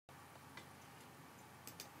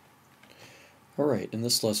Alright, in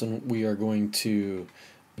this lesson we are going to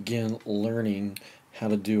begin learning how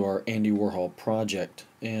to do our Andy Warhol project.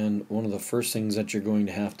 And one of the first things that you're going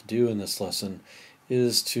to have to do in this lesson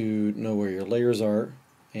is to know where your layers are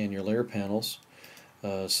and your layer panels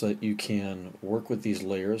so that you can work with these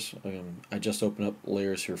layers. I just opened up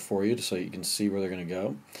layers here for you so you can see where they're going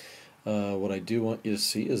to go. What I do want you to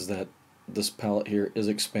see is that this palette here is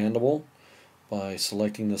expandable by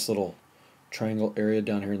selecting this little triangle area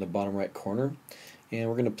down here in the bottom right corner, and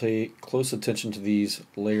we're going to pay close attention to these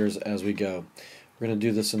layers as we go. We're going to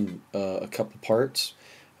do this in a couple parts.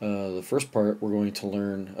 The first part, we're going to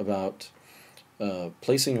learn about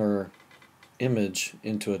placing our image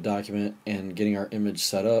into a document and getting our image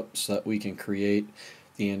set up so that we can create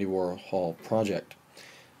the Andy Warhol project.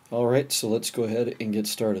 Alright, so let's go ahead and get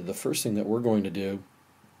started. The first thing that we're going to do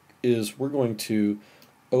is we're going to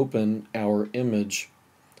open our image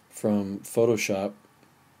from Photoshop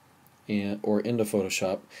or into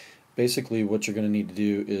Photoshop. Basically what you're going to need to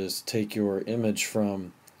do is take your image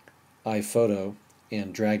from iPhoto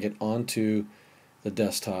and drag it onto the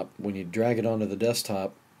desktop. When you drag it onto the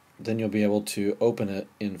desktop, then you'll be able to open it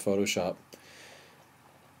in Photoshop.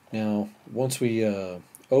 Now once we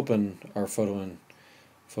open our photo in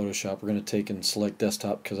Photoshop, we're going to take and select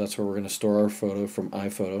desktop because that's where we're going to store our photo from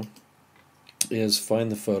iPhoto. Is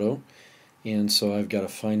find the photo, and so I've got to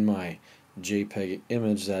find my JPEG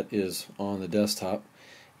image that is on the desktop,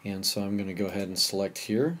 and so I'm going to go ahead and select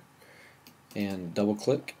here and double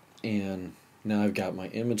click, and now I've got my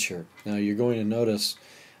image here. Now you're going to notice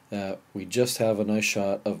that we just have a nice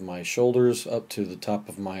shot of my shoulders up to the top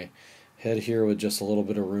of my head here with just a little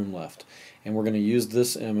bit of room left, and we're going to use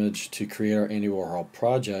this image to create our Andy Warhol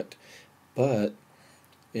project. But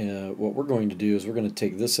what we're going to do is we're going to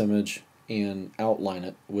take this image and outline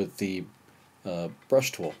it with the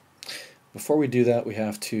brush tool. Before we do that, we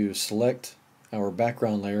have to select our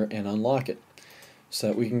background layer and unlock it so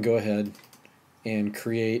that we can go ahead and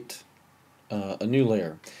create a new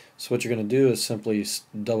layer. So what you're going to do is simply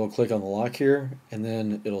double click on the lock here, and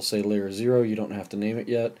then it'll say layer 0. You don't have to name it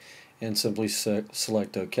yet, and simply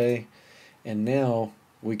select OK. And now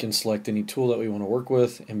we can select any tool that we want to work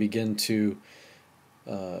with and begin to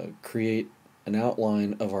create an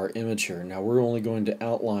outline of our image here. Now we're only going to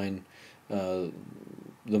outline the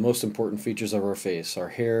most important features of our face: our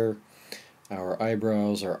hair, our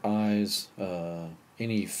eyebrows, our eyes,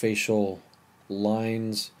 any facial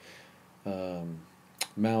lines,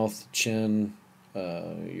 mouth, chin,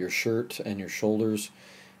 your shirt and your shoulders,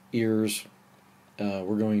 ears.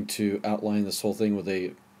 We're going to outline this whole thing with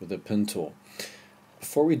a pen tool.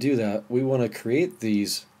 Before we do that, we want to create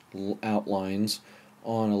these outlines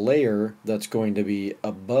on a layer that's going to be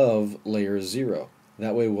above layer 0.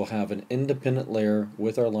 That way we'll have an independent layer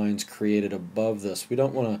with our lines created above this. We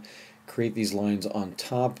don't want to create these lines on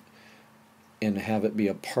top and have it be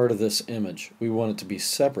a part of this image. We want it to be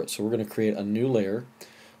separate, so we're going to create a new layer.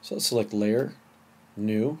 So let's select Layer,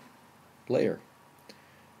 New, Layer.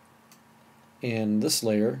 And this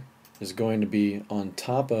layer is going to be on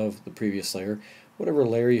top of the previous layer. Whatever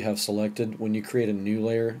layer you have selected, when you create a new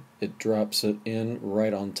layer, it drops it in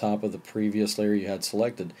right on top of the previous layer you had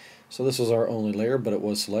selected. So this was our only layer, but it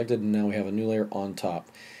was selected, and now we have a new layer on top.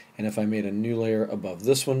 And if I made a new layer above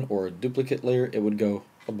this one, or a duplicate layer, it would go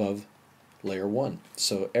above layer 1.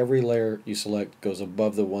 So every layer you select goes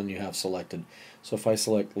above the one you have selected. So if I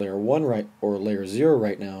select layer 1 right, or layer 0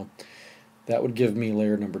 right now, that would give me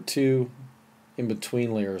layer number 2 in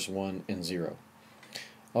between layers 1 and 0.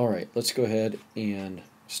 Alright, let's go ahead and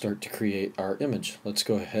start to create our image. Let's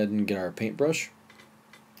go ahead and get our paintbrush,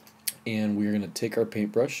 and we're going to take our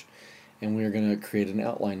paintbrush and we're going to create an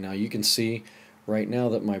outline. Now you can see right now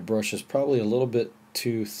that my brush is probably a little bit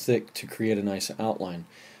too thick to create a nice outline.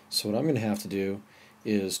 So what I'm going to have to do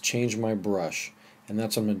is change my brush, and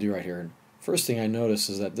that's what I'm going to do right here. First thing I notice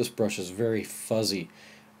is that this brush is very fuzzy.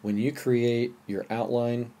 When you create your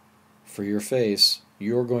outline for your face,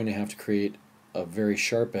 you're going to have to create a very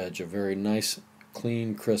sharp edge, a very nice,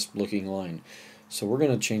 clean, crisp looking line. So we're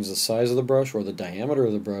going to change the size of the brush, or the diameter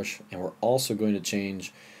of the brush, and we're also going to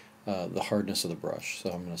change the hardness of the brush.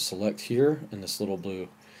 So I'm going to select here in this little blue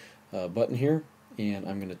button here, and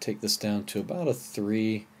I'm going to take this down to about a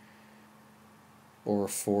 3 or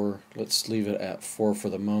 4. Let's leave it at 4 for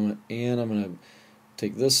the moment, and I'm going to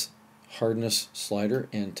take this hardness slider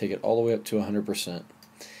and take it all the way up to 100%.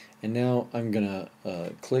 And now I'm going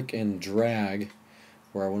to click and drag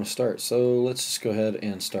where I want to start. So let's just go ahead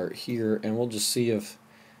and start here, and we'll just see if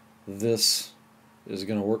this is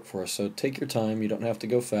going to work for us. So take your time, you don't have to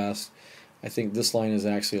go fast. I think this line is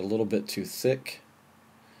actually a little bit too thick,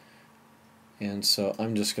 and so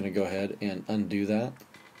I'm just going to go ahead and undo that.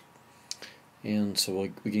 And so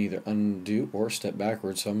we can either undo or step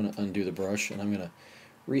backwards. So I'm going to undo the brush, and I'm going to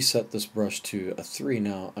reset this brush to a 3.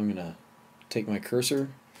 Now I'm going to take my cursor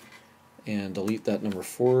and delete that number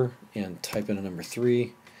 4 and type in a number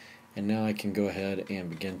 3, and now I can go ahead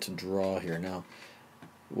and begin to draw here. Now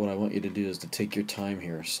what I want you to do is to take your time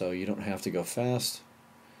here, so you don't have to go fast,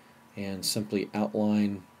 and simply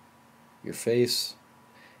outline your face.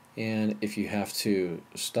 And if you have to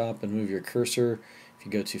stop and move your cursor, if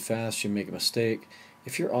you go too fast, you make a mistake.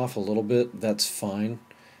 If you're off a little bit, that's fine.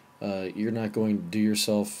 You're not going to do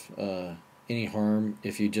yourself any harm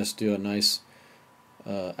if you just do a nice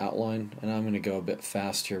outline. And I'm going to go a bit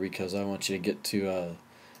fast here because I want you to get to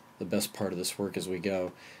the best part of this work as we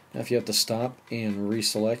go. Now if you have to stop and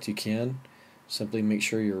reselect, you can. Simply make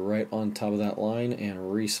sure you're right on top of that line and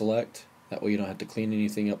reselect. That way you don't have to clean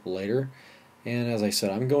anything up later. And as I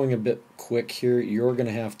said, I'm going a bit quick here. You're going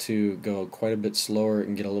to have to go quite a bit slower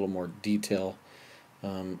and get a little more detail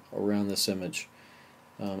around this image.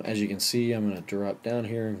 As you can see, I'm going to drop down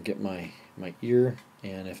here and get my ear,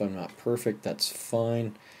 and if I'm not perfect, that's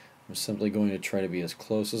fine. I'm simply going to try to be as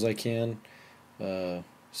close as I can so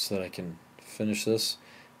that I can finish this.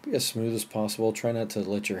 Be as smooth as possible. Try not to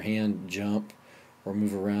let your hand jump or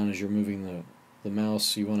move around as you're moving the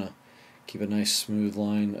mouse. You want to keep a nice smooth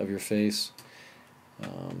line of your face.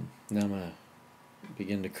 Now I'm going to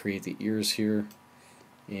begin to create the ears here,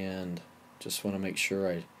 and just want to make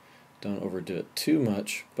sure I don't overdo it too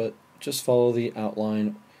much, but just follow the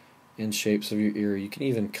outline and shapes of your ear. You can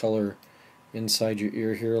even color inside your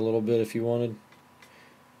ear here a little bit if you wanted.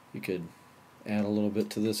 You could add a little bit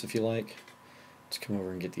to this if you like. Let's come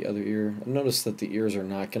over and get the other ear. Notice that the ears are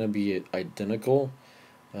not going to be identical.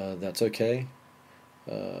 That's okay.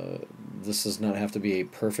 This does not have to be a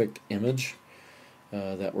perfect image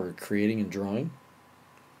that we're creating and drawing,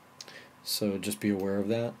 so just be aware of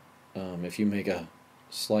that. If you make a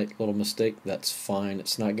slight little mistake, that's fine.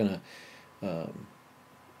 It's not going to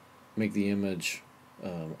make the image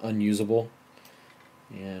unusable,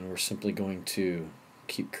 and we're simply going to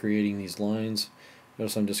keep creating these lines.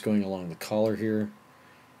 Notice I'm just going along the collar here,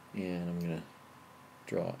 and I'm going to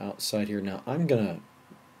draw outside here. Now I'm going to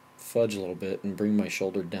fudge a little bit and bring my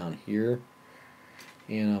shoulder down here,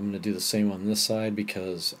 and I'm going to do the same on this side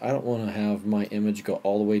because I don't want to have my image go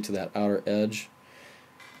all the way to that outer edge.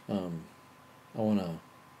 I want to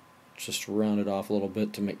just round it off a little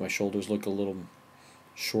bit to make my shoulders look a little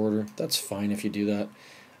shorter. That's fine if you do that.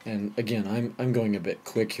 And again, I'm going a bit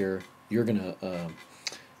quick here. You're going to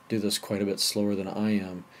do this quite a bit slower than I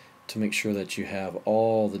am to make sure that you have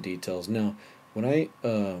all the details. Now when I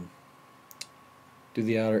do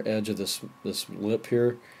the outer edge of this lip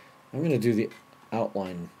here, I'm going to do the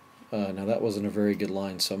outline. Now that wasn't a very good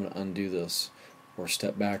line, so I'm going to undo this or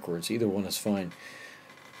step backwards. Either one is fine.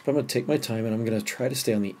 But I'm going to take my time, and I'm going to try to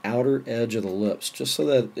stay on the outer edge of the lips just so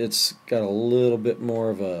that it's got a little bit more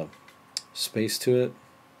of a space to it.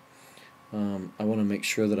 I want to make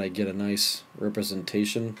sure that I get a nice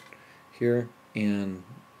representation here, and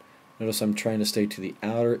notice I'm trying to stay to the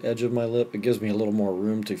outer edge of my lip. It gives me a little more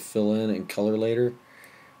room to fill in and color later.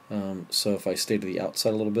 So if I stay to the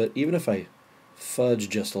outside a little bit, even if I fudge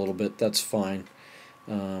just a little bit, that's fine.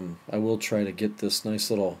 I will try to get this nice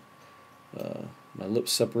little my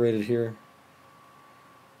lips separated here.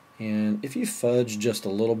 And if you fudge just a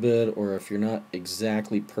little bit, or if you're not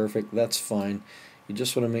exactly perfect, that's fine. You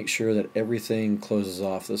just want to make sure that everything closes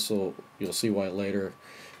off. You'll see why later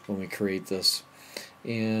when we create this.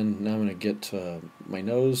 And now I'm going to get to my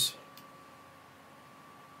nose.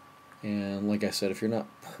 And like I said, if you're not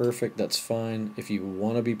perfect, that's fine. If you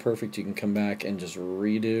want to be perfect, you can come back and just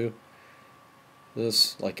redo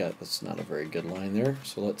this. That's not a very good line there,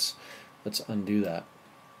 so let's undo that.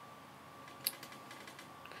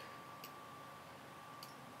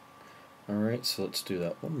 Alright, so let's do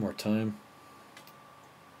that one more time.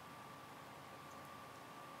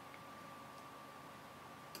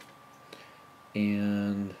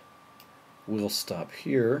 And we'll stop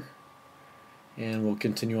here, and we'll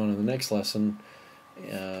continue on in the next lesson,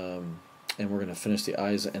 and we're going to finish the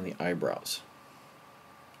eyes and the eyebrows.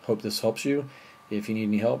 Hope this helps you. If you need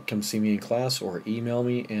any help, come see me in class or email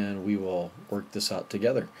me, and we will work this out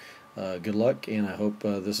together. Good luck, and I hope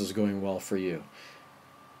this is going well for you.